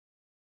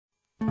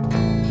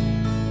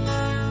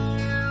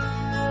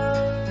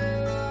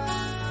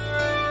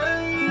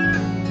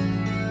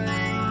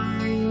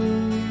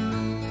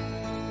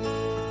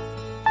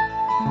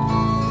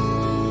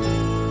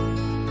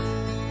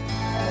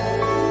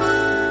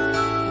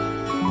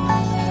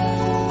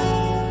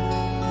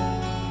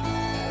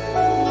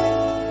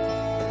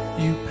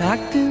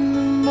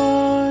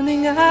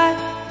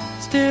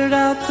stared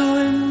out the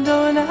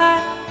window and I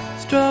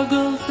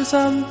struggled for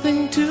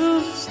something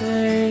to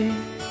say.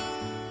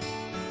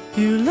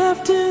 You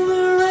left in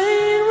the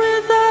rain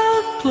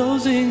without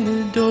closing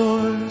the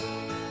door.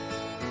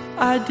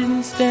 I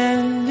didn't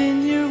stand in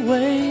your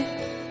way.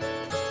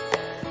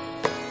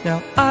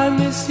 Now I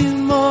miss you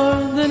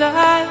more than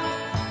I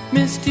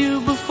missed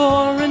you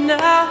before, and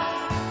now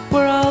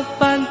where I'll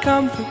find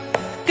comfort,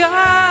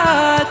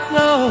 God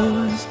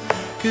knows.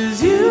 'Cause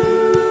you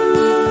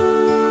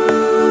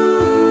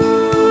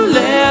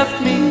left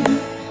me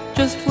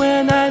just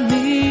when I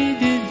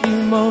needed you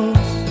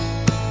most.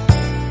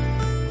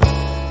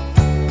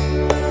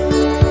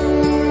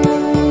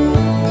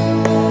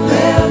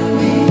 Left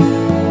me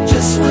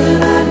just when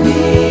I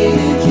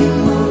needed you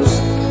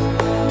most.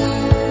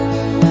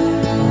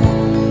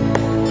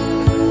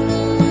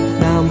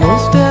 Now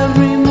most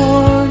every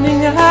morning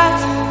I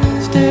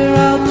stare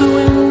out the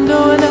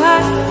window and I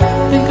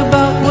think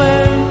about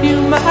where you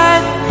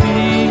might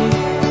be.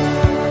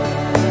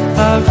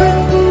 I've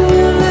written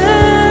you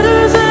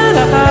letters that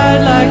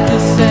I'd like to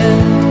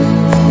send,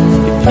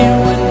 if you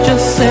would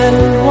just send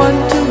one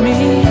to me.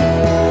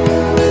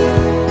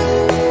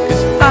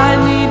 'Cause I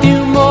need you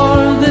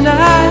more than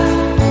I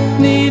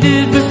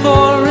needed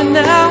before, and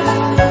now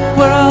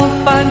where I'll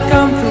find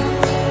comfort,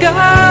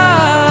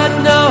 God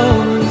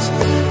knows.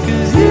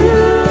 'Cause you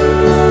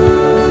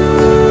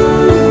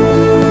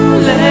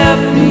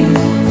left me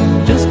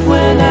just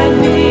when I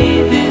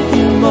needed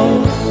you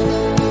most.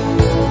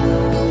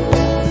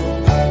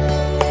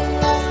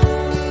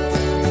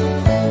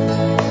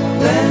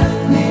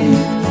 Left me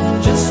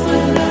just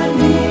when I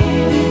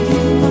needed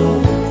you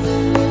most.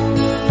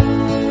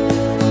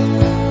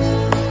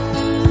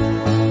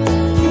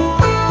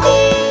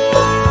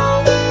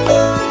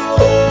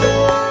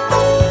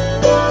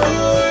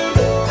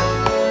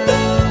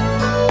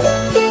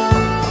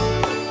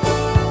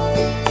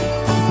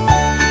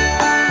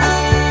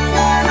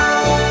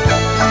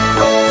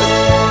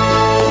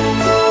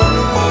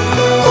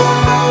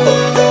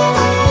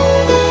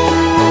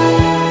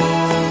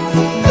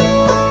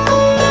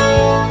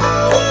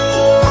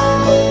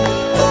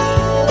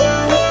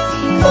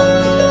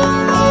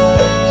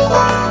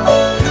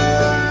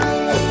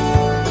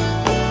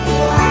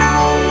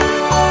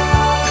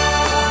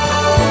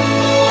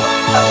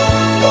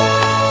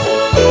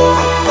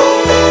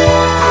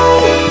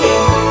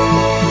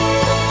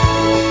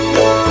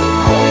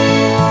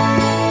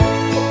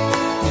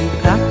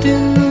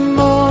 In the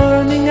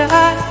morning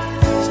I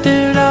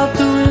stared out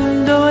the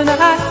window and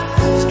I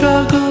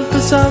struggled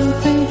for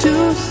something to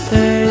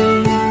say.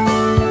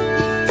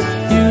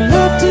 You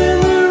left in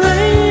the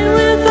rain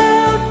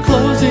without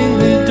closing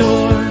the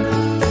door.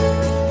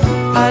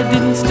 I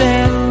didn't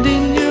stand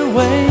in your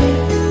way.